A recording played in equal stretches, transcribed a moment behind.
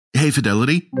Hey,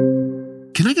 Fidelity,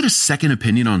 can I get a second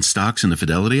opinion on stocks in the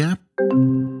Fidelity app?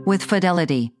 With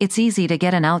Fidelity, it's easy to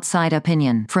get an outside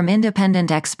opinion from independent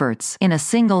experts in a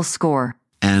single score.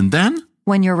 And then?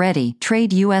 When you're ready,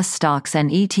 trade U.S. stocks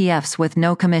and ETFs with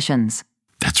no commissions.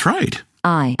 That's right.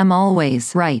 I am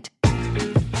always right.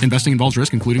 Investing involves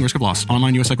risk, including risk of loss.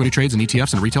 Online U.S. equity trades and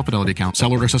ETFs and a retail Fidelity account.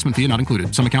 Sell order assessment fee not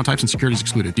included. Some account types and securities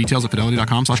excluded. Details at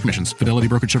fidelity.com/commissions. Fidelity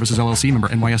Brokerage Services, LLC, member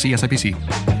NYSE SIPC.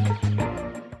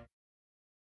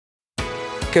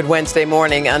 Good Wednesday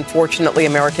morning. Unfortunately,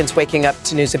 Americans waking up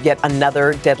to news of yet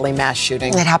another deadly mass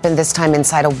shooting. It happened this time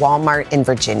inside a Walmart in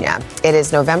Virginia. It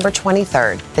is November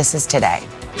 23rd. This is Today.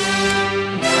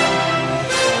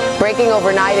 Breaking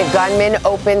overnight, a gunman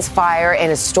opens fire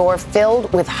in a store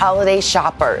filled with holiday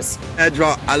shoppers.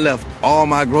 I left all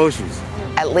my groceries.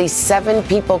 At least 7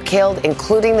 people killed,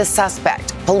 including the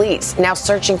suspect. Police now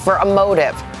searching for a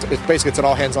motive. It's an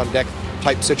all-hands-on-deck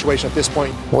type situation at this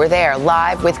point. We're there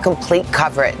live with complete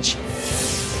coverage.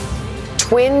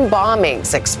 Twin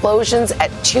bombings, explosions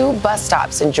at 2 bus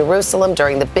stops in Jerusalem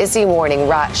during the busy morning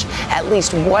rush. At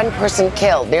least 1 person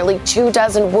killed, nearly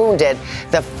 24 wounded.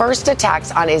 The first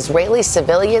attacks on Israeli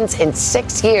civilians in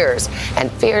 6 years.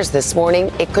 And fears this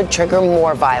morning it could trigger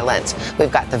more violence.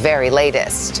 We've got the very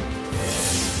latest.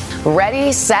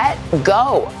 Ready, set,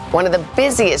 go. One of the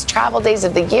busiest travel days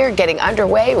of the year getting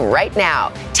underway right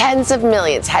now. Tens of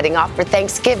millions heading off for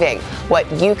Thanksgiving.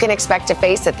 What you can expect to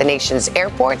face at the nation's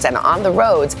airports and on the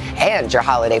roads, and your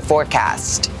holiday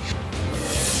forecast.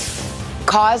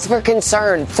 Cause for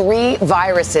concern. 3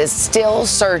 viruses still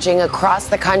surging across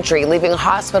the country, leaving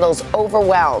hospitals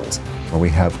overwhelmed. We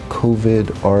have COVID,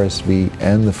 RSV,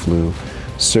 and the flu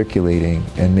circulating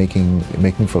and making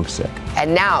folks sick.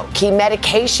 And now, key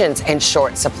medications in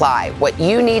short supply. What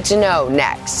you need to know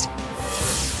next.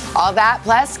 All that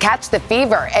plus catch the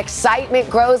fever. Excitement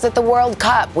grows at the World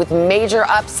Cup with major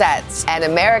upsets and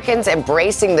Americans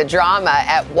embracing the drama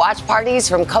at watch parties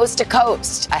from coast to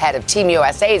coast ahead of Team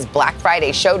USA's Black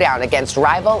Friday showdown against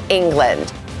rival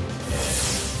England.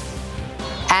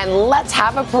 And let's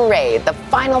have a parade. The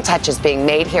final touches being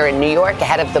made here in New York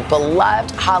ahead of the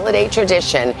beloved holiday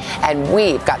tradition. And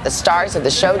we've got the stars of the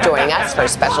show joining us for a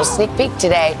special sneak peek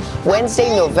today,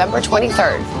 Wednesday, November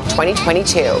 23rd,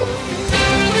 2022.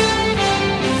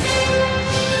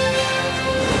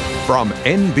 From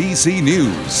NBC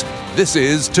News, this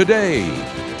is Today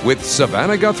with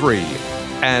Savannah Guthrie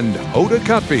and Hoda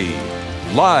Kotb,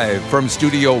 live from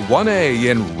Studio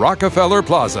 1A in Rockefeller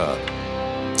Plaza.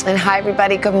 And hi,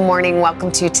 everybody. Good morning.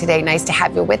 Welcome to Today. Nice to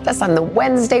have you with us on the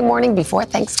Wednesday morning before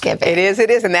Thanksgiving. It is.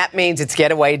 And that means it's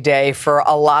getaway day for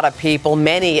a lot of people.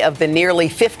 Many of the nearly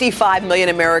 55 million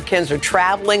Americans are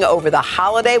traveling over the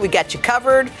holiday. We got you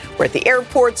covered. We're at the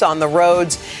airports, on the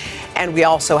roads. And we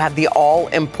also have the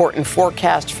all-important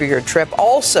forecast for your trip.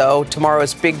 Also,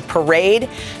 tomorrow's big parade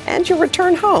and your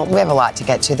return home. We have a lot to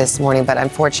get to this morning, but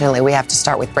unfortunately, we have to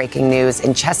start with breaking news.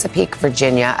 In Chesapeake,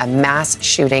 Virginia, a mass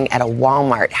shooting at a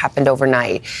Walmart happened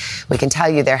overnight. We can tell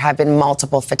you there have been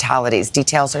multiple fatalities.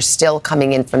 Details are still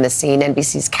coming in from the scene.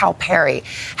 NBC's Cal Perry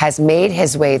has made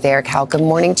his way there. Cal, good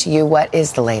morning to you. What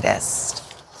is the latest?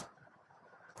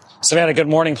 Savannah, good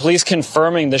morning. Police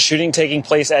confirming the shooting taking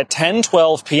place at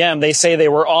 10:12 p.m. They say they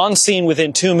were on scene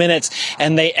within 2 minutes,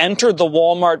 and they entered the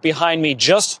Walmart behind me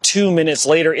just 2 minutes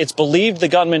later. It's believed the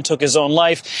gunman took his own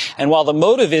life, and while the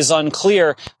motive is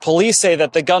unclear, police say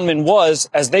that the gunman was,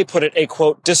 as they put it, a,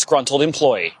 quote, disgruntled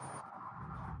employee.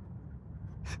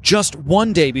 Just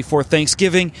one day before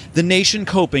Thanksgiving, the nation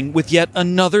coping with yet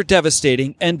another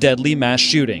devastating and deadly mass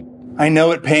shooting. I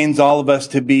know it pains all of us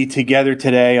to be together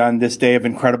today on this day of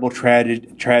incredible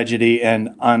tragedy and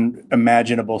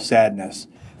unimaginable sadness.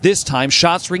 This time,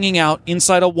 shots ringing out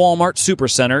inside a Walmart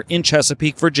supercenter in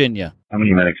Chesapeake, Virginia. How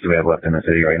many medics do we have left in the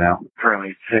city right now?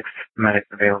 Currently 6 medics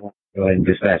available. Go ahead and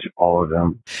dispatch all of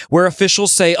them. Where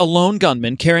officials say a lone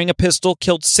gunman carrying a pistol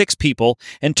killed 6 people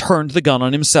and turned the gun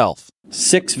on himself.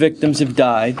 6 victims have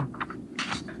died.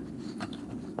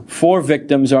 4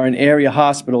 victims are in area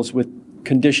hospitals with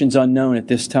conditions unknown at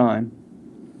this time.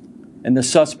 And the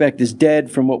suspect is dead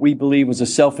from what we believe was a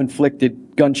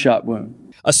self-inflicted gunshot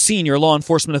wound. A senior law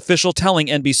enforcement official telling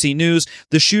NBC News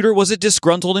the shooter was a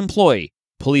disgruntled employee.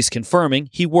 Police confirming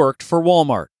he worked for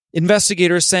Walmart.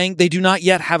 Investigators saying they do not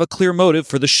yet have a clear motive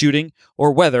for the shooting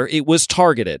or whether it was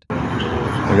targeted.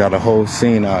 We got a whole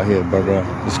scene out here, brother.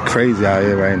 It's crazy out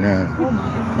here right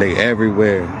now. They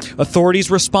everywhere. Authorities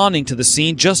responding to the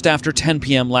scene just after 10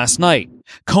 p.m. last night,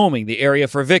 combing the area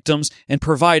for victims and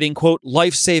providing, quote,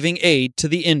 life-saving aid to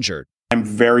the injured. I'm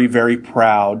very, very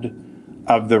proud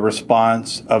of the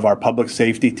response of our public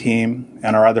safety team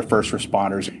and our other first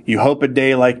responders. You hope a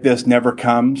day like this never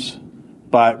comes,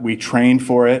 but we train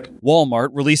for it. Walmart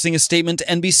releasing a statement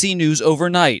to NBC News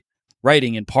overnight,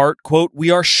 writing in part, quote, "We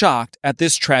are shocked at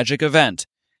this tragic event,"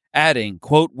 adding,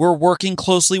 quote, "We're working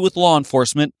closely with law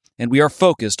enforcement and we are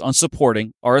focused on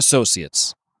supporting our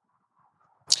associates."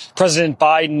 President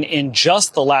Biden in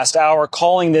just the last hour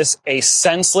calling this a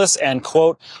senseless and,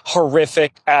 quote,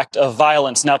 horrific act of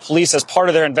violence. Now, police, as part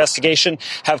of their investigation,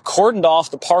 have cordoned off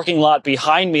the parking lot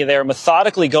behind me. They're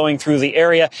methodically going through the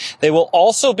area. They will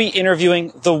also be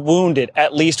interviewing the wounded.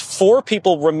 At least 4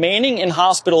 people remaining in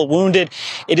hospital wounded.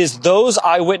 It is those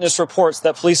eyewitness reports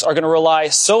that police are going to rely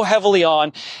so heavily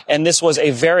on. And this was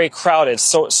a very crowded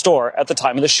store at the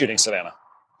time of the shooting, Savannah.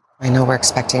 I know we're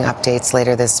expecting updates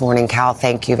later this morning. Cal,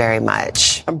 thank you very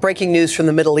much. Breaking news from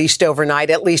the Middle East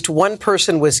overnight. At least 1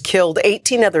 person was killed,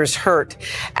 18 others hurt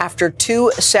after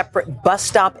 2 separate bus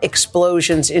stop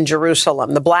explosions in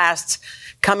Jerusalem. The blasts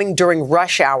coming during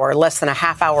rush hour, less than a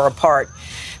half hour apart.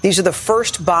 These are the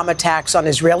first bomb attacks on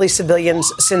Israeli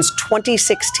civilians since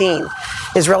 2016.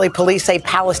 Israeli police say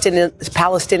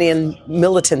Palestinian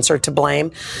militants are to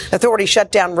blame. Authorities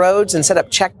shut down roads and set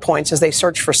up checkpoints as they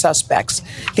search for suspects.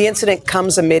 The incident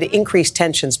comes amid increased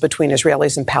tensions between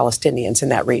Israelis and Palestinians in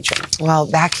that region. Well,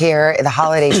 back here, the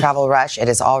holiday travel rush, it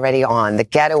is already on. The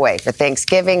getaway for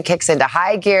Thanksgiving kicks into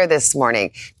high gear this morning.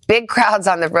 Big crowds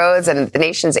on the roads and the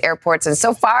nation's airports, and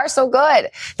so far, so good.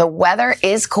 The weather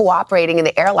is cooperating, and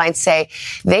the airlines say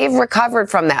they've recovered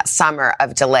from that summer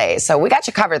of delays. So we got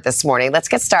you covered this morning. Let's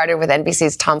get started with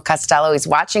NBC's Tom Costello. He's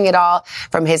watching it all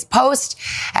from his post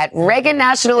at Reagan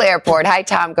National Airport. Hi,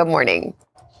 Tom. Good morning.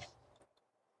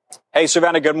 Hey,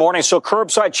 Savannah, good morning. So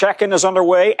curbside check-in is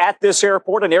underway at this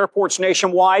airport and airports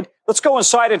nationwide. Let's go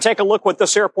inside and take a look what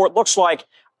this airport looks like.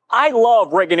 I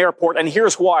love Reagan Airport, and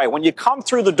here's why. When you come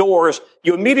through the doors,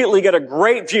 you immediately get a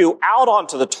great view out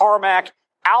onto the tarmac,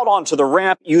 out onto the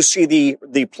ramp. You see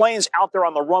the planes out there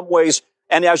on the runways,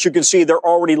 and as you can see, they're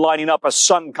already lining up as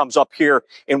sun comes up here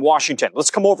in Washington. Let's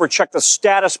come over and check the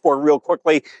status board real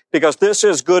quickly, because this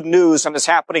is good news, and it's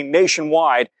happening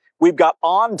nationwide. We've got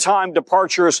on-time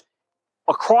departures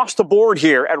across the board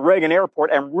here at Reagan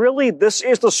Airport, and really, this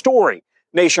is the story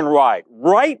nationwide.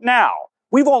 Right now,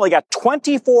 we've only got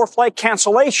 24 flight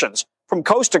cancellations from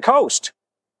coast to coast.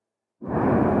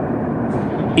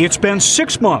 It's been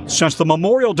 6 months since the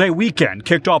Memorial Day weekend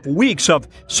kicked off weeks of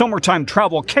summertime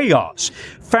travel chaos.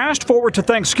 Fast forward to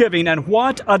Thanksgiving, and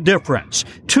what a difference.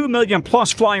 2 million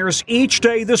plus flyers each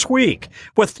day this week,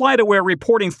 with FlightAware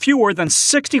reporting fewer than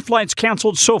 60 flights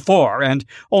canceled so far and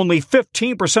only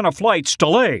 15% of flights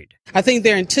delayed. I think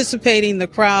they're anticipating the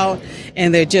crowd,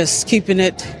 and they're just keeping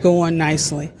it going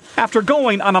nicely. After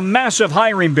going on a massive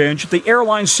hiring binge, the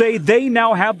airlines say they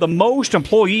now have the most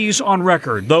employees on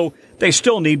record, though they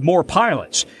still need more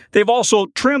pilots. They've also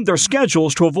trimmed their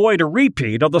schedules to avoid a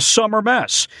repeat of the summer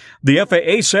mess. The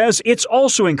FAA says it's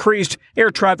also increased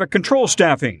air traffic control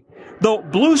staffing, though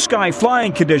blue sky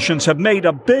flying conditions have made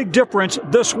a big difference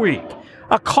this week.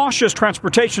 A cautious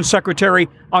transportation secretary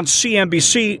on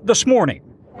CNBC this morning.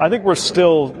 I think we're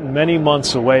still many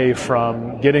months away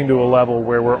from getting to a level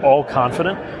where we're all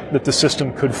confident that the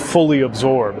system could fully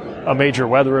absorb a major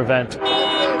weather event.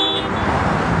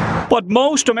 But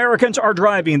most Americans are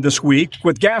driving this week,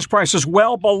 with gas prices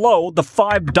well below the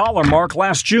 $5 mark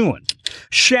last June.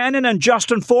 Shannon and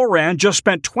Justin Foran just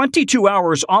spent 22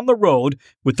 hours on the road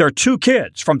with their 2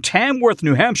 kids from Tamworth,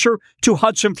 New Hampshire to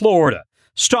Hudson, Florida,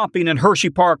 stopping in Hershey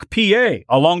Park, PA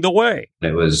along the way.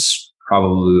 It was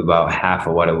probably about half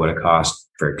of what it would have cost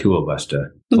for 2 of us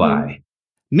to fly.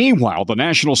 Meanwhile, the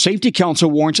National Safety Council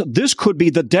warns this could be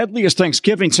the deadliest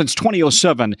Thanksgiving since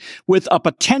 2007, with a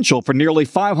potential for nearly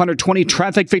 520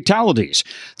 traffic fatalities.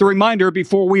 The reminder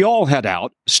before we all head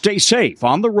out, stay safe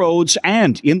on the roads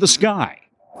and in the sky.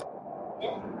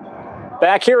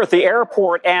 Back here at the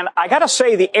airport, and I got to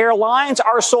say, the airlines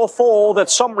are so full that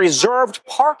some reserved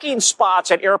parking spots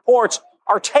at airports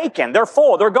are taken. They're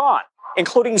full. They're gone,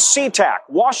 including SeaTac,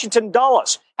 Washington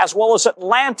Dulles, as well as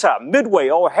Atlanta, Midway,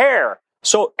 O'Hare,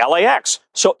 so LAX.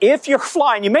 So if you're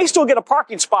flying, you may still get a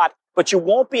parking spot, but you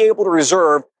won't be able to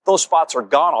reserve. Those spots are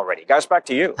gone already. Guys, back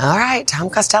to you. All right, Tom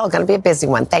Costello, going to be a busy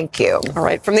one. Thank you. All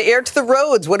right, from the air to the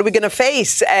roads, what are we going to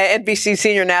face? NBC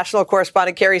senior national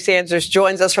correspondent Carrie Sanders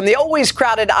joins us from the always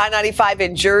crowded I-95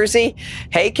 in Jersey.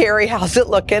 Hey, Carrie, how's it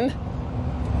looking?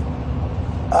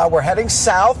 We're heading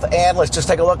south, and let's just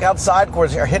take a look outside. Of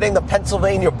course, you're hitting the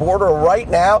Pennsylvania border right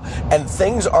now, and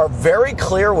things are very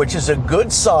clear, which is a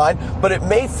good sign, but it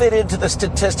may fit into the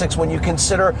statistics when you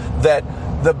consider that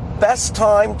the best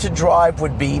time to drive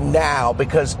would be now,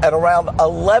 because at around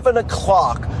 11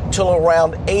 o'clock till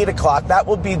around 8 o'clock, that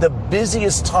will be the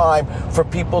busiest time for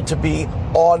people to be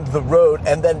on the road.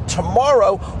 And then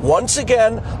tomorrow, once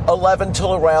again, 11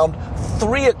 till around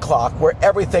 3 o'clock, where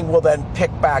everything will then pick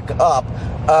back up.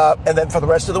 And then for the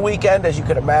rest of the weekend, as you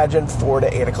can imagine, 4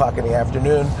 to 8 o'clock in the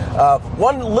afternoon.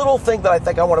 One little thing that I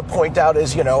think I want to point out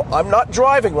is, I'm not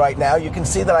driving right now. You can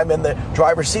see that I'm in the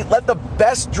driver's seat. Let the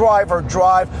best driver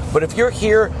drive. But if you're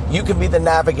here, you can be the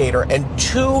navigator. And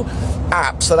 2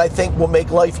 apps that I think will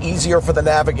make life easier for the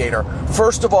navigator.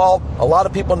 First of all, a lot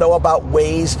of people know about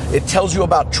Waze. It tells you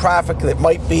about traffic that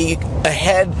might be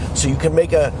ahead, so you can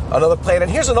make another plan. And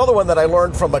here's another one that I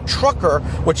learned from a trucker,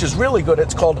 which is really good.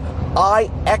 It's called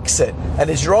iExit. And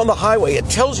as you're on the highway, it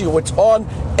tells you what's on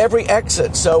every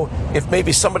exit. So if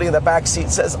maybe somebody in the back seat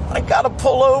says, I got to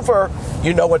pull over,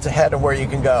 you know what's ahead and where you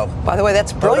can go. By the way,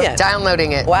 that's brilliant.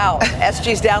 Downloading it. Wow.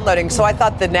 SG's downloading. So I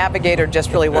thought the navigator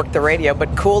just really worked the radio,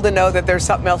 but cool to know that there's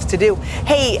something else to do.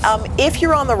 Hey, if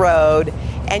you're on the road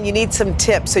and you need some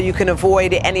tips so you can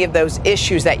avoid any of those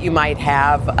issues that you might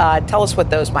have, tell us what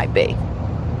those might be.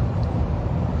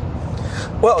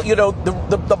 Well,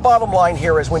 the bottom line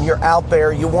here is when you're out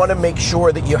there, you want to make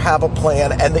sure that you have a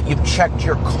plan and that you've checked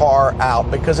your car out.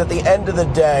 Because at the end of the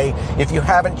day, if you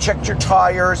haven't checked your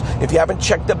tires, if you haven't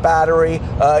checked the battery,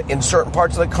 in certain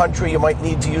parts of the country, you might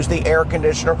need to use the air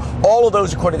conditioner. All of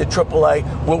those, according to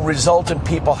AAA, will result in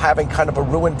people having kind of a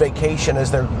ruined vacation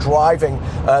as they're driving.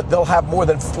 They'll have more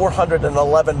than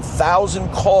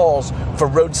 411,000 calls for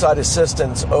roadside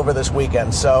assistance over this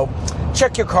weekend. So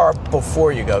check your car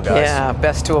before you go, guys. Yeah,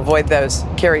 best to avoid those.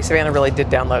 Carrie, Savannah really did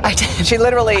download it. I did. She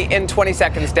literally, in 20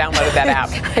 seconds, downloaded that app,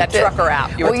 that trucker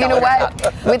app. Well, you know what?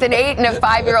 With an 8 and a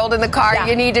 5-year-old in the car,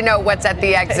 you need to know what's at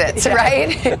the exits,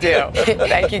 right? You do.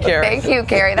 Thank you, Carrie. Thank you,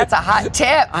 Carrie. That's a hot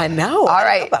tip. I know. All I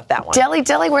right. know about that one.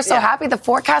 Dilly, we're so happy the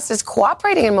forecast is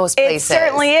cooperating in most places. It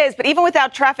certainly is. But even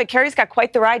without traffic, Carrie's got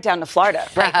quite the ride down to Florida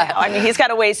right now. I mean, he's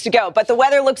got a ways to go. But the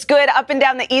weather looks good up and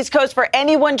down the East Coast for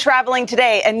anyone traveling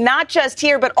today. And not just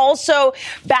here, but also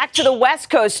back to the West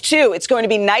Coast, too. It's going to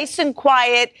be nice and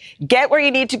quiet. Get where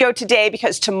you need to go today,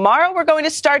 because tomorrow we're going to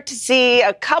start to see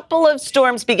a couple of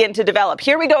storms begin to develop.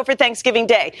 Here we go for Thanksgiving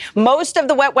Day. Most of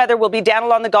the wet weather will be down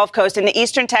along the Gulf Coast into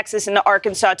eastern Texas and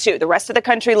Arkansas, too. The rest of the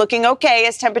country looking okay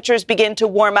as temperatures begin to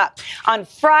warm up. On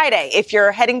Friday, if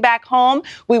you're heading back home,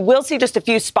 we will see just a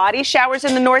few spotty showers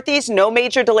in the Northeast. No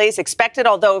major delays expected,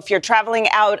 although if you're traveling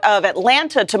out of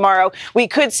Atlanta tomorrow, we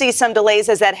could see some delays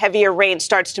as that heavier rain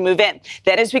starts to move in.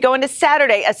 Then as we go into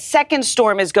Saturday, a second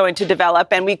storm is going to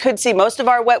develop, and we could see most of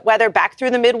our wet weather back through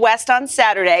the Midwest on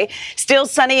Saturday. Still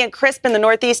sunny and crisp in the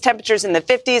Northeast, temperatures in the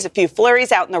 50s, a few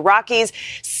flurries out in the Rockies.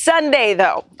 Sunday,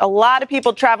 though, a lot of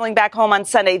people traveling back home on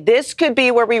Sunday. This could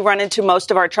be where we run into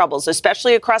most of our troubles,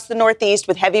 especially across the Northeast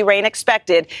with heavy rain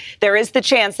expected. There is the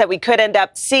chance that we could end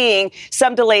up seeing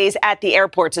some delays at the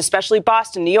airports, especially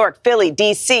Boston, New York, Philly,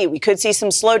 D.C. We could see some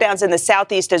slowdowns in the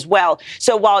Southeast as well.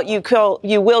 So while you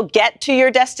will get to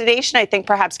your destination, I think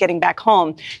perhaps getting back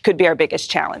home could be our biggest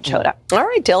challenge, Hoda. All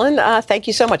right, Dylan, thank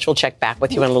you so much. We'll check back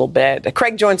with you in a little bit.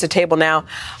 Craig joins the table now.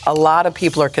 A lot of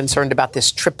people are concerned about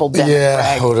this Tripledemic.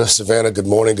 Yeah, Hoda, Savannah, good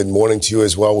morning. Good morning to you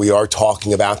as well. We are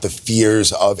talking about the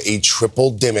fears of a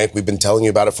Tripledemic. We've been telling you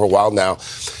about it for a while now.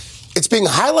 It's being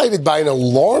highlighted by an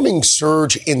alarming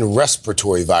surge in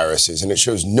respiratory viruses, and it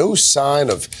shows no sign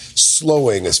of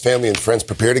slowing as family and friends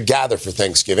prepare to gather for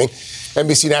Thanksgiving.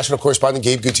 NBC national correspondent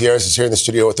Gabe Gutierrez is here in the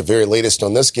studio with the very latest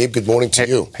on this. Gabe, good morning to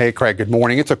you. Hey, Craig, good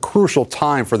morning. It's a crucial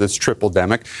time for this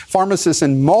Tripledemic. Pharmacists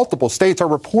in multiple states are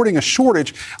reporting a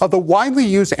shortage of the widely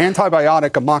used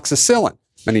antibiotic amoxicillin.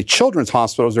 Many children's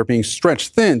hospitals are being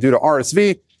stretched thin due to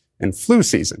RSV, and flu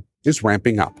season is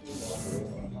ramping up.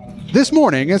 This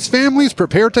morning, as families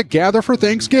prepare to gather for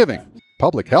Thanksgiving,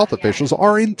 public health officials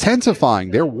are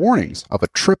intensifying their warnings of a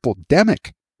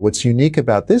Tripledemic. What's unique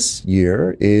about this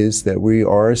year is that we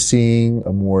are seeing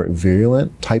a more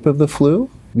virulent type of the flu.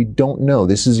 We don't know.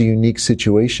 This is a unique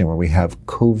situation where we have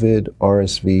COVID,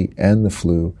 RSV, and the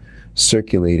flu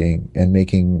circulating and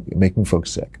making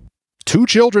folks sick. 2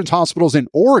 children's hospitals in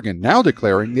Oregon now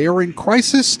declaring they are in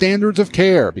crisis standards of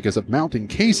care because of mounting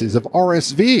cases of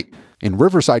RSV. In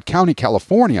Riverside County,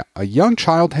 California, a young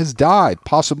child has died,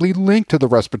 possibly linked to the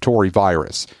respiratory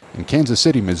virus. In Kansas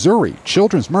City, Missouri,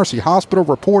 Children's Mercy Hospital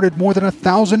reported more than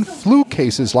 1,000 flu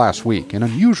cases last week, an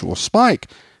unusual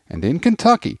spike. And in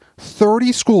Kentucky,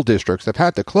 30 school districts have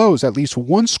had to close at least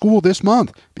one school this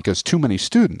month because too many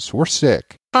students were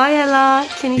sick. Hi, Ella.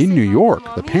 In New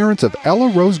York, the parents of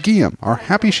Ella Rose Guillaume are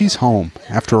happy she's home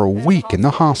after a week in the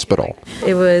hospital.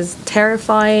 It was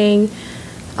terrifying.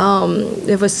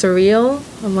 It was surreal.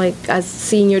 I'm like, as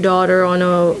seeing your daughter on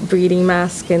a breathing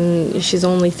mask and she's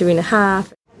only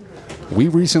 3.5. We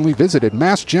recently visited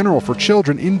Mass General for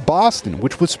Children in Boston,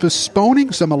 which was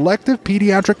postponing some elective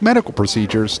pediatric medical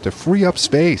procedures to free up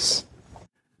space.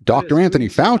 Dr. Anthony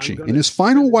Fauci, in his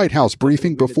final White House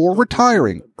briefing before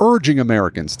retiring, urging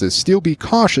Americans to still be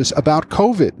cautious about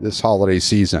COVID this holiday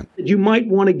season. You might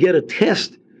want to get a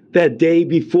test that day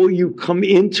before you come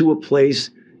into a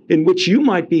place in which you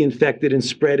might be infected and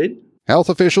spread it. Health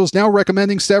officials now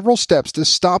recommending several steps to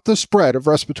stop the spread of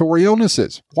respiratory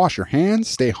illnesses. Wash your hands,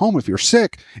 stay home if you're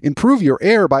sick, improve your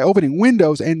air by opening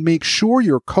windows, and make sure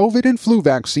your COVID and flu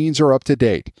vaccines are up to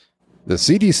date. The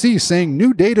CDC saying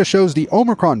new data shows the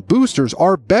Omicron boosters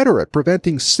are better at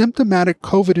preventing symptomatic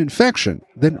COVID infection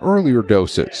than earlier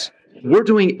doses. We're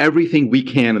doing everything we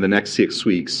can in the next 6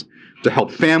 weeks to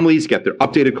help families get their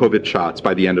updated COVID shots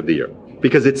by the end of the year,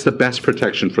 because it's the best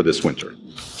protection for this winter.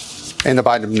 And the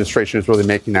Biden administration is really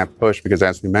making that push because,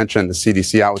 as we mentioned, the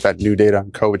CDC out with that new data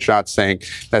on COVID shots saying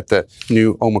that the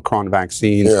new Omicron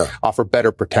vaccines offer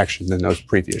better protection than those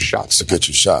previous shots. So get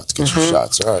your shots. Get your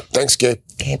shots. All right. Thanks, Gabe.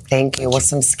 Gabe, thank you. Well,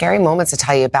 some scary moments to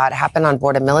tell you about happened on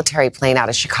board a military plane out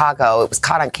of Chicago. It was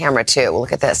caught on camera, too.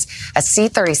 Look at this. A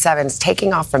C-37 is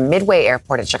taking off from Midway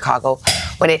Airport in Chicago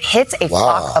when it hits a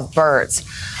flock of birds.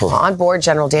 On board,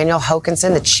 General Daniel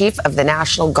Hokanson, the chief of the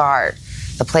National Guard.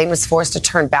 The plane was forced to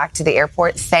turn back to the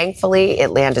airport. Thankfully, it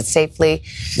landed safely.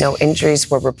 No injuries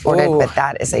were reported, but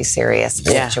that is a serious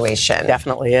situation.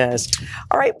 Definitely is.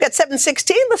 All right, we've got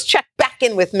 7:16. Let's check back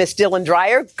in with Miss Dylan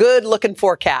Dreyer. Good looking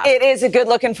forecast. It is a good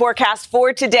looking forecast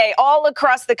for today. All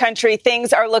across the country,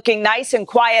 things are looking nice and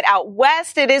quiet out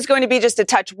west. It is going to be just a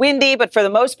touch windy, but for the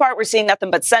most part, we're seeing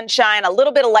nothing but sunshine, a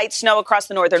little bit of light snow across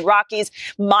the northern Rockies,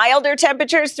 milder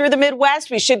temperatures through the Midwest.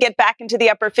 We should get back into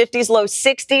the upper 50s, low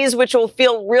 60s, which will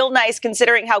feel real nice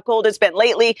considering how cold it's been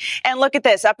lately. And look at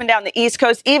this, up and down the East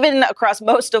Coast, even across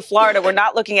most of Florida, we're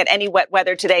not looking at any wet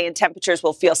weather today, and temperatures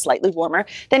will feel slightly warmer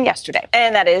than yesterday.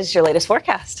 And that is your latest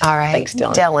forecast. All right. Thanks,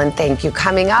 Dylan. Dylan, thank you.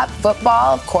 Coming up,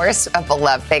 football, of course, a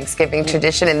beloved Thanksgiving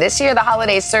tradition. And this year, the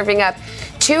holiday is serving up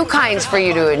two kinds for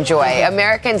you to enjoy.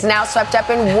 Americans now swept up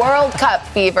in World Cup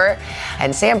fever.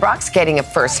 And Sam Brock's getting a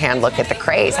firsthand look at the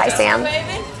craze. Hi, Sam.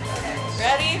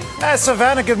 Ready?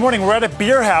 Savannah, good morning. We're at a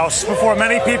beer house before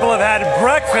many people have had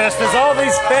breakfast as all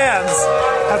these fans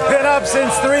have been up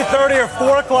since 3:30 or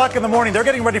 4 o'clock in the morning. They're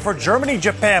getting ready for Germany,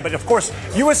 Japan, but of course,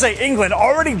 USA, England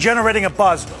already generating a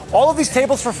buzz. All of these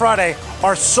tables for Friday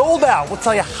are sold out. We'll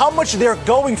tell you how much they're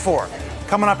going for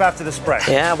coming up after this break.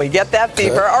 Yeah, we get that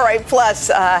fever. All right, plus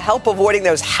help avoiding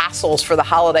those hassles for the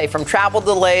holiday, from travel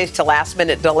delays to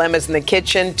last-minute dilemmas in the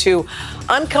kitchen to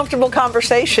uncomfortable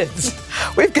conversations.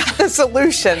 We've got the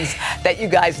solutions that you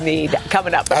guys need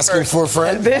coming up. But Asking first, for a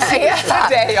friend? This is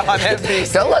Today on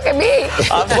NBC. Don't look at me.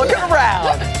 I'm looking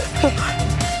around.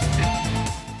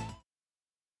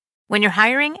 When you're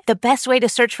hiring, the best way to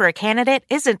search for a candidate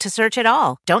isn't to search at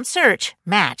all. Don't search,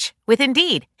 match with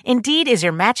Indeed. Indeed is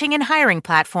your matching and hiring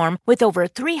platform with over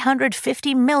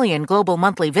 350 million global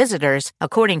monthly visitors,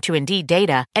 according to Indeed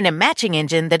data, and a matching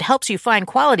engine that helps you find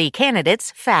quality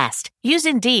candidates fast. Use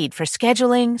Indeed for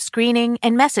scheduling, screening,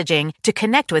 and messaging to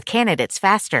connect with candidates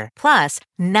faster. Plus,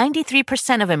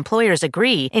 93% of employers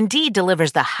agree Indeed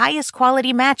delivers the highest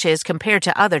quality matches compared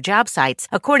to other job sites,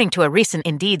 according to a recent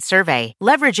Indeed survey.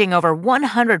 Leveraging over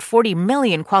 140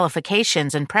 million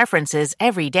qualifications and preferences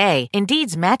every day,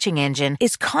 Indeed's matching engine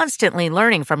is constantly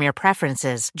learning from your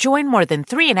preferences. Join more than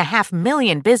 3.5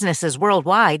 million businesses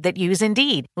worldwide that use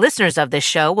Indeed. Listeners of this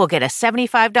show will get a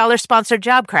 $75 sponsored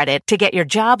job credit to get your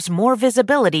jobs more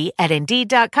visibility at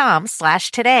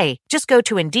Indeed.com/today. Just go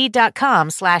to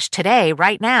Indeed.com/today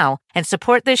right now and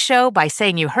support this show by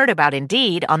saying you heard about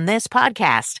Indeed on this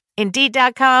podcast.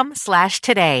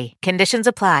 Indeed.com/today. Conditions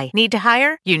apply. Need to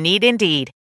hire? You need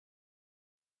Indeed.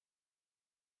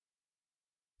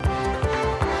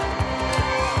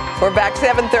 We're back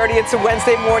 7:30. It's a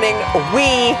Wednesday morning.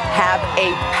 We have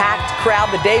a packed crowd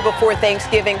the day before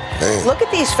Thanksgiving. Hey. Look at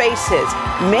these faces.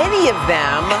 Many of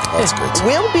them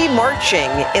will be marching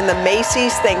in the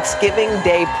Macy's Thanksgiving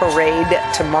Day Parade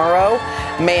tomorrow.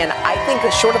 Man, I think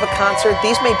short of a concert,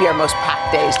 these may be our most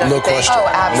packed days. Don't you think? question. Oh,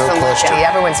 absolutely. No question.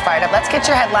 Everyone's fired up. Let's get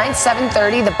your headlines.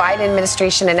 7:30, the Biden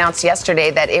administration announced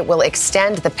yesterday that it will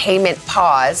extend the payment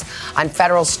pause on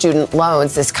federal student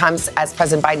loans. This comes as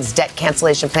President Biden's debt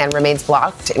cancellation plan remains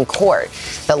blocked in court.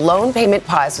 The loan payment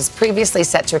pause was previously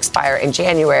set to expire expire in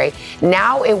January.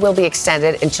 Now it will be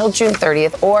extended until June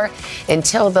 30th or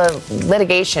until the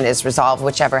litigation is resolved,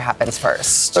 whichever happens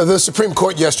first. The Supreme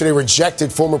Court yesterday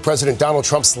rejected former President Donald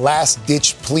Trump's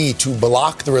last-ditch plea to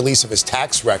block the release of his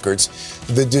tax records.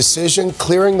 The decision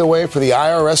clearing the way for the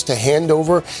IRS to hand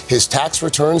over his tax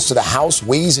returns to the House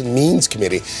Ways and Means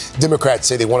Committee. Democrats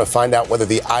say they want to find out whether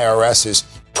the IRS is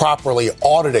properly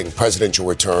auditing presidential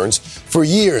returns. For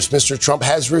years, Mr. Trump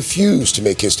has refused to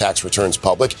make his tax returns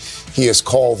public. He has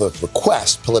called the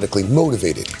request politically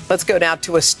motivated. Let's go now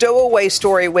to a stowaway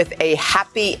story with a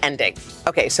happy ending.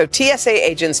 Okay, so TSA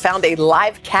agents found a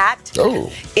live cat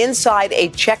inside a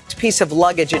checked piece of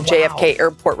luggage at JFK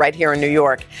Airport right here in New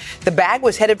York. The bag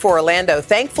was headed for Orlando.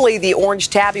 Thankfully, the orange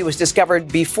tabby was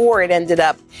discovered before it ended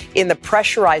up in the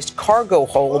pressurized cargo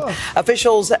hold.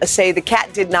 Officials say the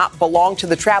cat did not belong to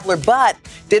the traveler, but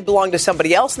did belong to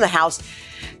somebody else in the house.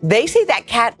 They say that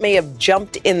cat may have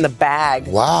jumped in the bag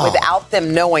without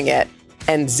them knowing it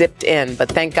and zipped in. But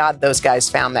thank God those guys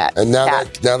found that. And now,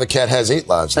 cat. now the cat has 8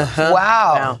 lives. Wow.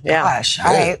 Wow. Yeah. Gosh. All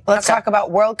right. Let's talk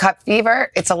about World Cup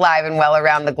fever. It's alive and well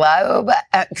around the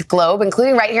globe,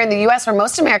 including right here in the U.S., where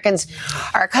most Americans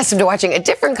are accustomed to watching a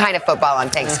different kind of football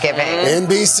on Thanksgiving.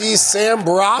 NBC's Sam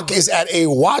Brock is at a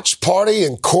watch party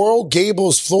in Coral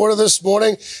Gables, Florida this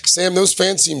morning. Sam, those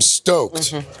fans seem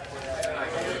stoked.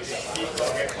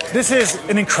 This is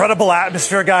an incredible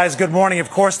atmosphere, guys. Good morning. Of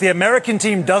course, the American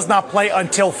team does not play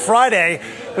until Friday,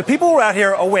 but people were out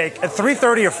here awake at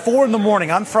 3:30 or 4 in the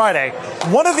morning on Friday.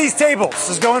 One of these tables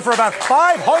is going for about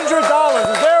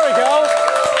 $500. There we go.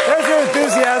 There's your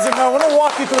enthusiasm. Now, I want to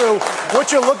walk you through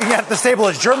what you're looking at this table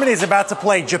as Germany is about to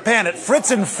play Japan at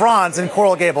Fritz and Franz in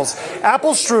Coral Gables.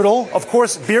 Apple strudel, of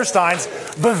course, beer steins,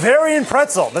 Bavarian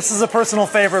pretzel. This is a personal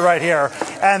favorite right here.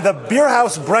 And the beer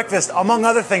house breakfast, among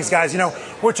other things, guys. You know,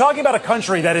 we're talking about a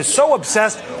country that is so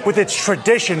obsessed with its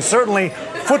tradition, certainly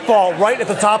football right at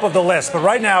the top of the list. But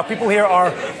right now, people here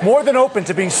are more than open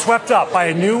to being swept up by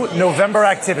a new November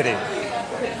activity.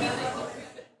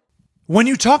 When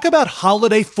you talk about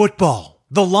holiday football,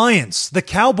 the Lions, the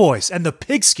Cowboys, and the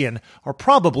pigskin are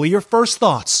probably your first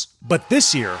thoughts. But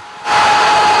this year,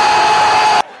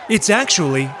 it's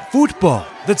actually football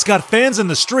that's got fans in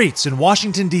the streets in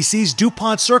Washington, D.C.'s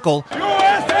DuPont Circle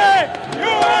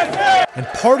and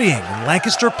partying in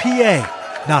Lancaster,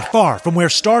 PA, not far from where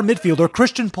star midfielder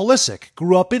Christian Pulisic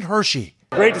grew up in Hershey.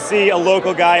 Great to see a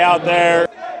local guy out there.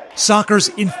 Soccer's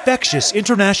infectious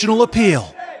international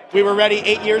appeal. We were ready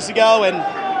 8 years ago, and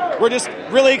we're just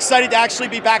really excited to actually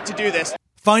be back to do this.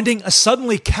 Finding a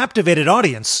suddenly captivated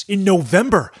audience in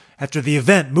November after the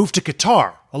event moved to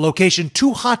Qatar, a location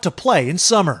too hot to play in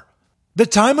summer. The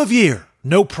time of year,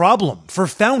 no problem for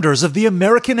founders of the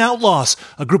American Outlaws,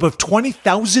 a group of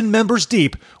 20,000 members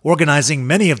deep, organizing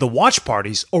many of the watch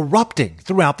parties erupting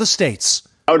throughout the states.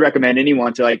 I would recommend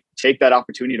anyone to take that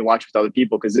opportunity to watch with other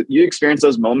people, because you experience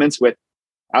those moments with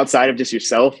outside of just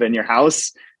yourself and your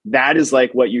house. That is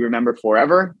what you remember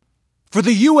forever. For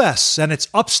the U.S. and its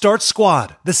upstart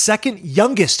squad, the second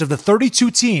youngest of the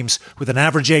 32 teams with an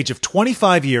average age of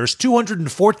 25 years,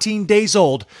 214 days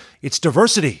old, its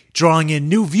diversity drawing in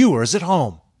new viewers at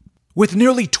home. With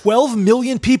nearly 12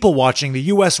 million people watching the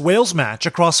U.S.-Wales match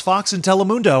across Fox and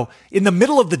Telemundo in the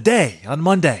middle of the day on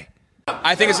Monday.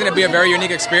 I think it's going to be a very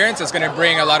unique experience. It's going to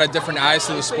bring a lot of different eyes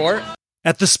to the sport.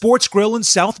 At the Sports Grill in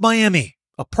South Miami,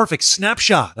 a perfect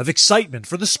snapshot of excitement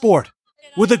for the sport.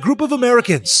 With a group of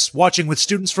Americans watching with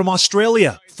students from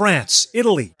Australia, France,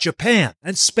 Italy, Japan,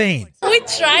 and Spain. We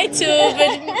try to,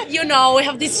 but we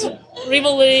have these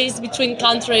rivalries between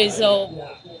countries,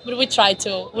 but we try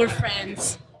to. We're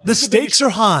friends. The stakes are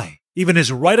high, even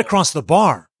as right across the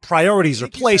bar, priorities are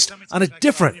placed on a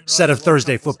different set of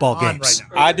Thursday football games.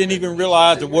 I didn't even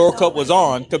realize the World Cup was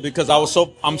on because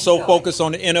I'm so focused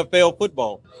on the NFL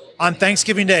football. On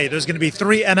Thanksgiving Day, there's going to be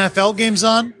 3 NFL games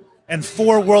on and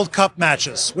 4 World Cup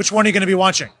matches. Which one are you going to be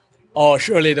watching? Oh,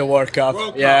 surely the World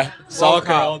Cup. Yeah,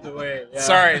 soccer all the way.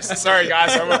 Yeah. Sorry,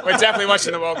 guys. We're definitely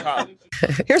watching the World Cup.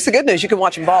 Here's the good news. You can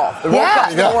watch them all. The World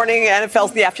Cup's in the morning,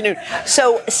 NFL's in the afternoon.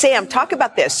 So, Sam, talk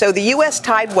about this. So the U.S.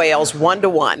 tied Wales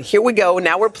 1-1. Here we go.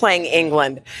 Now we're playing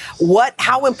England.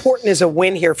 How important is a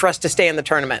win here for us to stay in the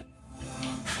tournament?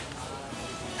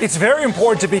 It's very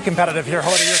important to be competitive here,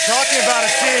 Hoda. You're talking about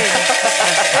a team in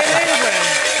England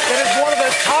that is one of the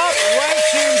top-ranked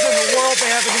teams in the world. They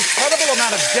have an incredible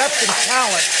amount of depth and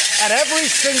talent at every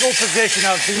single position.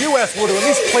 Now, if the U.S. were to at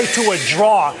least play to a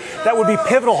draw, that would be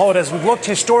pivotal, Hoda. As we've looked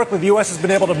historically, the U.S. has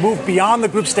been able to move beyond the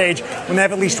group stage when they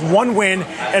have at least one win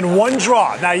and one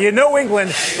draw. Now, you know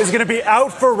England is going to be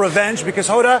out for revenge because,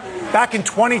 Hoda, back in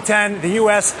 2010, the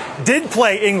U.S. did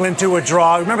play England to a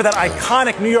draw. Remember that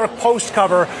iconic New York Post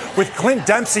cover with Clint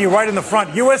Dempsey right in the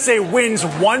front. USA wins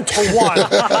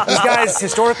 1-1. These guys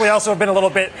historically also have been a little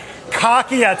bit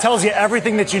cocky. It tells you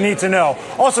everything that you need to know.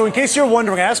 Also, in case you're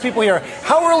wondering, I asked people here,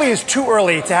 how early is too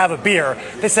early to have a beer?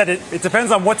 They said it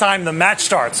depends on what time the match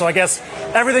starts. So I guess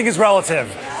everything is relative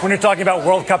when you're talking about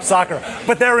World Cup soccer.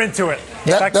 But they're into it.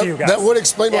 Back to you guys. That would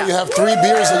explain why you have 3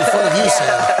 beers in front of you,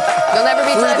 Sam. You'll never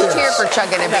be judged here for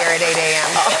chugging a beer at 8 a.m.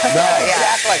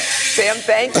 Exactly. Sam,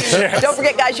 thank you. Yes. Don't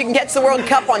forget, guys, you can get to the World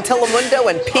Cup on Telemundo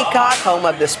and Peacock, home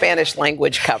of the Spanish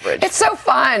language coverage. It's so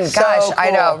fun. So Gosh, cool.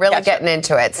 I know. Really getting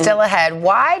into it. Still ahead.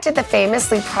 Why did the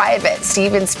famously private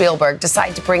Steven Spielberg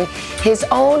decide to bring his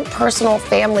own personal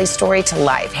family story to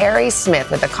life? Harry Smith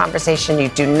with a conversation you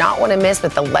do not want to miss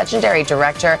with the legendary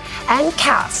director and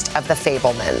cast of The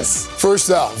Fabelmans. First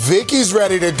up, Vicky's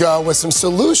ready to go with some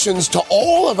solutions to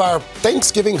all of our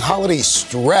Thanksgiving holiday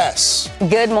stress.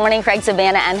 Good morning, Craig,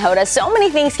 Savannah, and Hoda. So many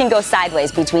things can go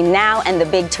sideways between now and the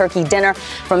big turkey dinner,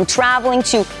 from traveling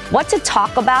to what to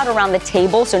talk about around the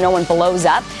table so no one blows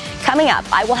up. Coming up,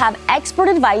 I will have expert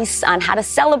advice on how to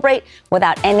celebrate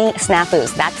without any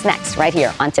snafus. That's next, right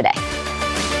here on Today.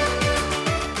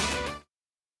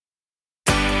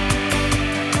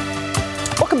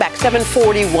 Welcome back,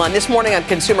 7:41. This morning on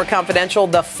Consumer Confidential,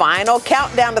 the final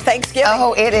countdown to Thanksgiving.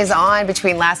 Oh, it is on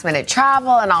between last-minute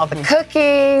travel and all the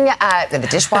cooking, the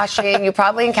dishwashing. You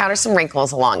probably encounter some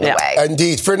wrinkles along the way.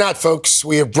 Indeed. Fear not, folks.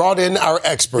 We have brought in our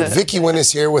expert. Vicky Wynn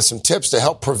is here with some tips to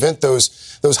help prevent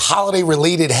those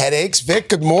holiday-related headaches. Vic,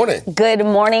 good morning. Good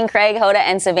morning, Craig, Hoda,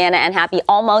 and Savannah, and happy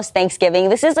almost Thanksgiving.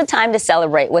 This is a time to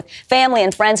celebrate with family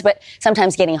and friends, but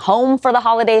sometimes getting home for the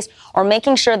holidays or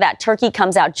making sure that turkey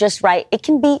comes out just right, it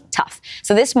can be tough.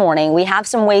 So this morning, we have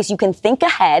some ways you can think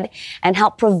ahead and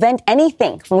help prevent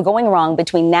anything from going wrong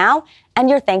between now and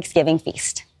your Thanksgiving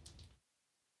feast.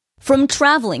 From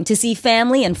traveling to see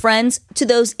family and friends to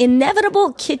those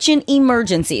inevitable kitchen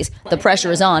emergencies, the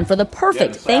pressure is on for the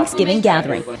perfect Thanksgiving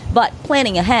gathering. But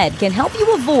planning ahead can help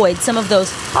you avoid some of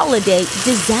those holiday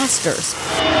disasters.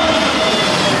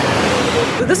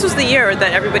 This was the year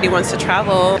that everybody wants to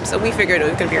travel, so we figured it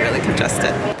was going to be really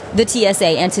congested. The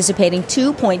TSA anticipating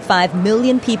 2.5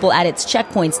 million people at its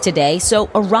checkpoints today, so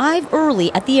arrive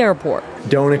early at the airport.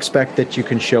 Don't expect that you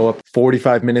can show up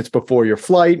 45 minutes before your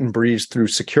flight and breeze through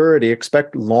security.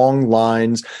 Expect long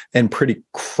lines and pretty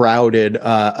crowded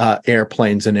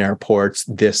airplanes and airports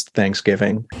this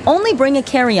Thanksgiving. Only bring a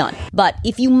carry-on, but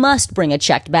if you must bring a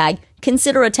checked bag,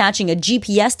 consider attaching a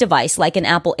GPS device like an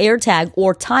Apple AirTag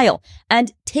or Tile,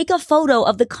 and take a photo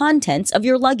of the contents of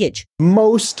your luggage.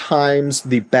 Most times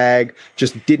the bag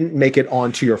just didn't make it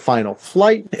onto your final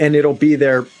flight, and it'll be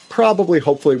there probably,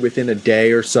 hopefully within a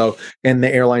day or so, and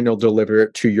the airline will deliver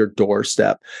it to your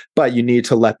doorstep. But you need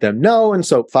to let them know, and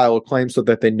so file a claim so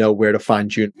that they know where to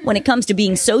find you. When it comes to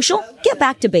being social, get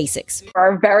back to basics.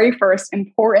 Our very first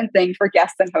important thing for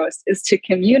guests and hosts is to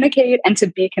communicate and to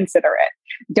be considerate.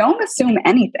 Don't assume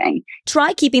anything.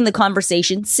 Try keeping the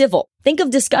conversation civil. Think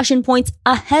of discussion points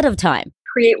ahead of time.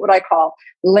 Create what I call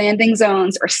landing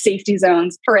zones or safety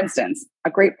zones. For instance,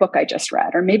 a great book I just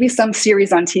read, or maybe some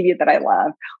series on TV that I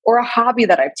love, or a hobby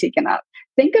that I've taken up.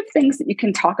 Think of things that you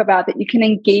can talk about, that you can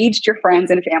engage your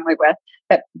friends and family with,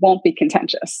 that won't be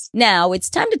contentious. Now it's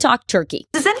time to talk turkey.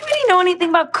 Does anybody know anything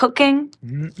about cooking?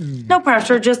 No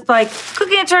pressure, just like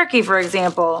cooking a turkey, for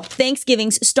example.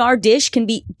 Thanksgiving's star dish can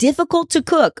be difficult to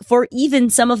cook for even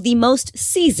some of the most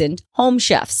seasoned home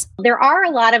chefs. There are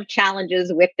a lot of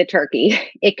challenges with the turkey.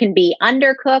 It can be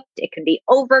undercooked, it can be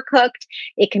overcooked,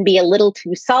 it can be a little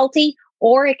too salty,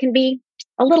 or it can be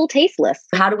a little tasteless.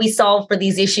 How do we solve for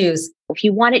these issues? If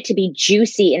you want it to be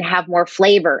juicy and have more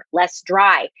flavor, less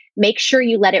dry, make sure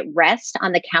you let it rest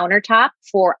on the countertop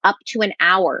for up to an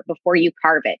hour before you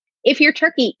carve it. If your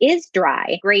turkey is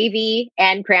dry, gravy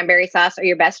and cranberry sauce are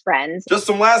your best friends. Just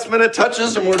some last minute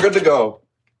touches and we're good to go.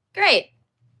 Great.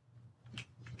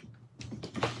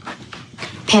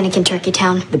 Panic in Turkey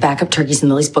Town. The backup turkey's in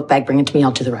Lily's book bag. Bring it to me.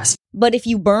 I'll do the rest. But if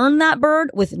you burn that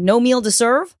bird with no meal to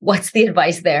serve, what's the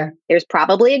advice there? There's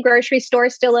probably a grocery store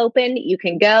still open. You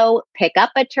can go pick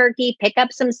up a turkey, pick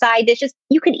up some side dishes.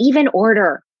 You can even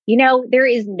order. You know, there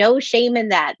is no shame in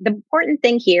that. The important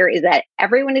thing here is that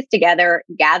everyone is together,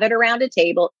 gathered around a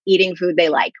table, eating food they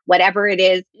like, whatever it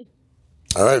is.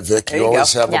 All right, Vic, There you you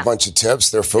always go. have a bunch of tips.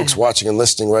 There are folks watching and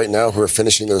listening right now who are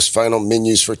finishing those final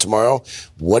menus for tomorrow.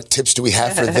 What tips do we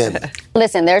have for them?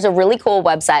 Listen, there's a really cool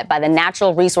website by the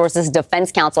Natural Resources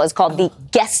Defense Council. It's called the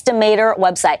Guesstimator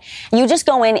website. You just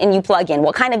go in and you plug in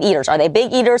what kind of eaters. Are they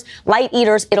big eaters, light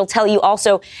eaters? It'll tell you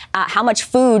also how much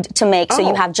food to make so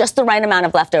you have just the right amount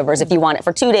of leftovers if you want it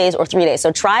for 2 days or 3 days.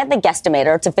 So try the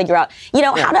Guesstimator to figure out,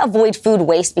 how to avoid food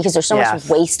waste because there's so much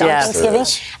waste on Thanksgiving.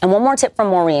 And one more tip from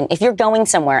Maureen. If you're going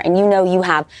somewhere and you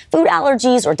have food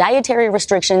allergies or dietary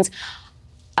restrictions,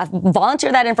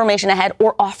 volunteer that information ahead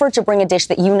or offer to bring a dish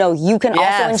that you can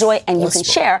also enjoy and you can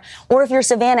share. Or if you're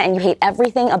Savannah and you hate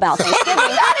everything about Thanksgiving.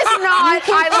 That is not.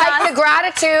 I like the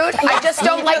gratitude. I just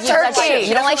don't like turkey.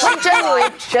 You don't like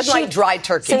turkey? She doesn't like dried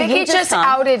turkey. Vicky just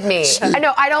outed me. I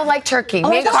know. I don't like turkey.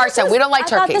 Me and Carson, we don't like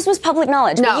turkey. I thought this was public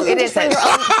knowledge. No, it isn't.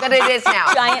 But it is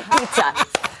now. Giant pizza.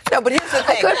 No, but here's the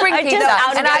thing. I could bring pizza.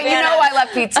 And I love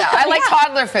pizza. I like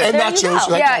toddler food. And nachos.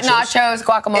 Nachos,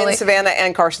 guacamole. In Savannah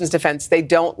and Carson's defense, they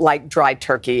don't like dried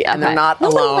turkey, and they're not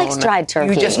Nobody alone. likes dried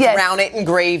turkey. You just brown it in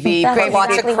gravy, put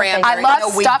lots of cranberry. I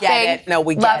love we stuffing. get it.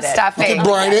 We love get it. stuffing. You can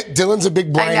brine it. Dylan's a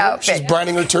big briner. I know. She's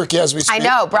brining her turkey as we speak. I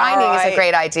know. Brining is a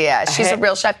great idea. She's a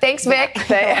real chef. Thanks, Vic.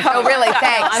 Oh, really?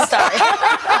 Thanks. I'm sorry.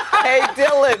 Hey,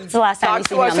 Dylan. It's the last time Talk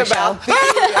to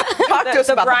us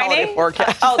about the holiday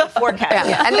forecast. Oh, the forecast.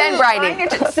 Yeah. And then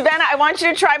brining. Savannah, I want you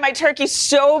to try my turkey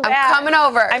so bad. I'm coming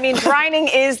over. I mean, brining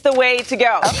is the way to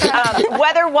go.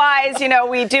 Weather-wise,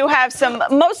 we do have some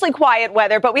mostly quiet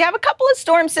weather, but we have a couple of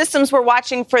storm systems we're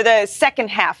watching for the second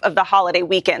half of the holiday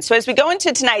weekend. So as we go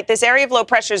into tonight, this area of low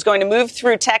pressure is going to move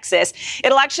through Texas.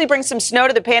 It'll actually bring some snow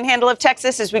to the panhandle of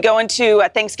Texas as we go into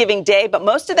Thanksgiving Day, but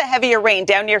most of the heavier rain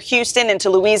down near Houston into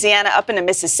Louisiana, up into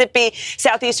Mississippi,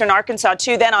 southeastern Arkansas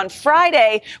too. Then on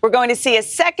Friday, we're going to see a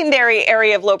secondary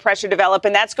area of low pressure develop,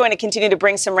 and that's going to continue to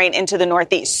bring some rain into the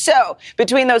Northeast. So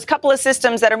between those couple of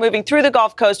systems that are moving through the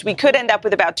Gulf Coast, we could end up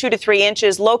with about 2 to 3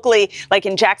 inches. Locally, like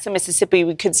in Jackson, Mississippi,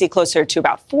 we could see closer to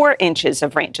about 4 inches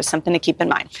of rain. Just something to keep in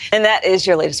mind. And that is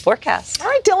your latest forecast. All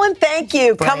right, Dylan, thank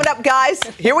you. Coming up, guys,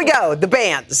 here we go. The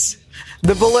bands,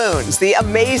 the balloons, the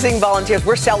amazing volunteers.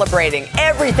 We're celebrating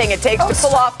everything it takes to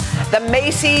pull off the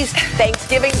Macy's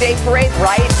Thanksgiving Day Parade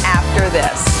right after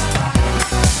this.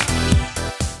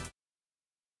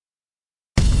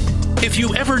 If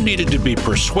you ever needed to be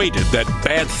persuaded that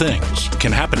bad things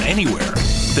can happen anywhere,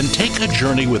 then take a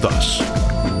journey with us.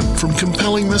 From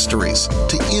compelling mysteries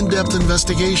to in-depth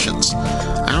investigations,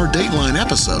 our Dateline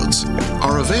episodes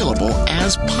are available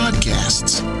as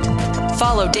podcasts.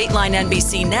 Follow Dateline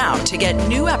NBC now to get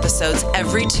new episodes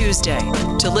every Tuesday.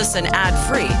 To listen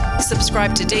ad-free,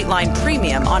 subscribe to Dateline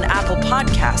Premium on Apple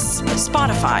Podcasts,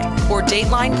 Spotify, or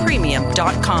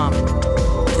DatelinePremium.com.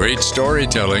 Great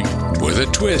storytelling with a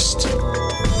twist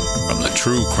from the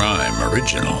True Crime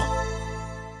Original.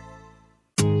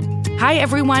 Hi,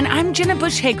 everyone. I'm Jenna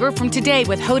Bush Hager from Today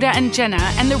with Hoda and Jenna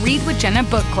and the Read with Jenna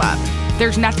book club.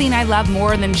 There's nothing I love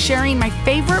more than sharing my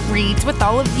favorite reads with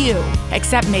all of you,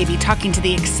 except maybe talking to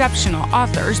the exceptional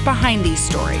authors behind these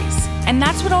stories. And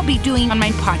that's what I'll be doing on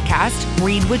my podcast,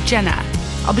 Read with Jenna.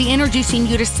 I'll be introducing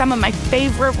you to some of my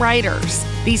favorite writers.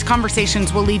 These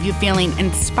conversations will leave you feeling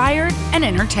inspired and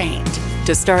entertained.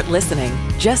 To start listening,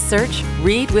 just search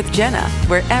Read with Jenna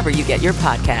wherever you get your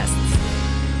podcasts.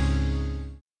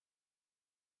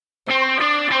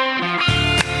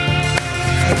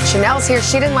 Chanel's here.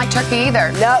 She didn't like turkey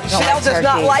either. No, Chanel does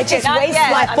not like it. I'm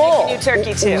making you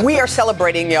turkey too. We are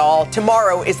celebrating, y'all.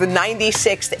 Tomorrow is the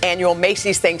 96th annual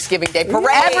Macy's Thanksgiving Day Parade.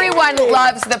 Everyone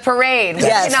loves the parade. We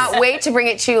Yes. cannot wait to bring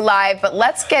it to you live, but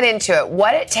let's get into it.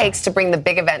 What it takes to bring the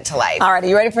big event to life. All right, are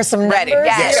you ready for some numbers? Ready.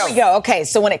 Yes. Here we go. Okay,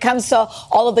 so when it comes to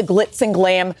all of the glitz and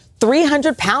glam,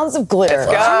 300 pounds of glitter,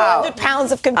 200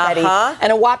 pounds of confetti,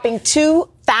 and a whopping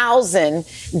 2,000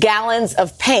 gallons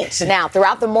of paint. Now,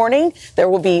 throughout the morning, there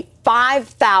will be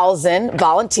 5,000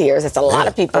 volunteers. It's a lot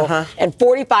of people. And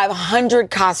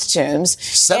 4,500 costumes.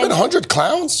 700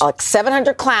 clowns? Like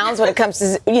 700 clowns when it comes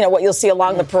to, what you'll see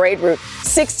along the parade route.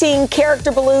 16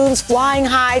 character balloons flying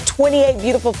high, 28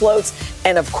 beautiful floats,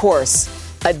 and of course,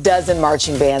 a dozen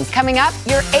marching bands. Coming up,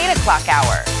 your 8 o'clock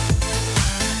hour.